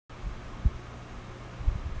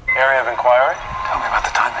Area of inquiry? Tell me about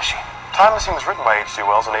the time machine. Time Machine was written by H.G.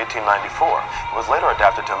 Wells in 1894. It was later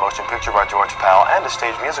adapted to a motion picture by George Powell and a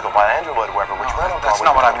stage musical by Andrew Lloyd Webber, which ran on that's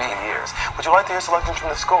Broadway not what I for mean. 18 years. Would you like to hear selections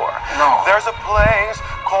from the score? No. There's a place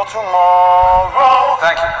called Tomorrow.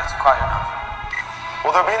 Thank you. That's quite enough.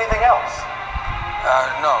 Will there be anything else?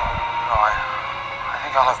 No. I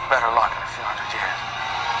think I'll have better luck in a few hundred years.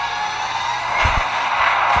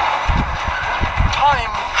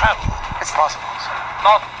 Time travel. It's possible, sir.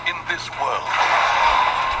 Not in this world.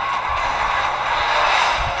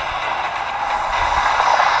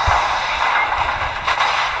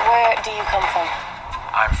 Where do you come from?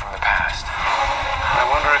 I'm from the past. I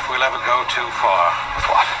wonder if we'll ever go too far. With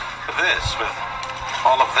what? With this, with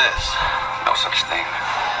all of this. No such thing.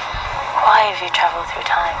 Why have you traveled through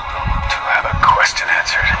time? To have a question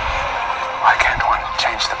answered. Why can't one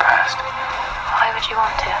change the past? Why would you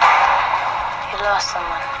want to? You lost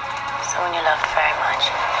someone you loved very much.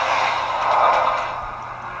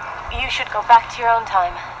 You should go back to your own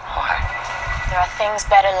time. Why? There are things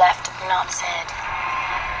better left not said.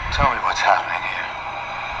 Tell me what's happening here.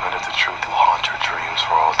 And if the truth will haunt your dreams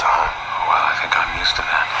for all time. Well, I think I'm used to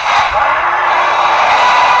that.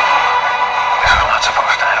 This was not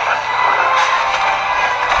supposed to happen.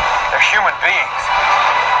 They're human beings.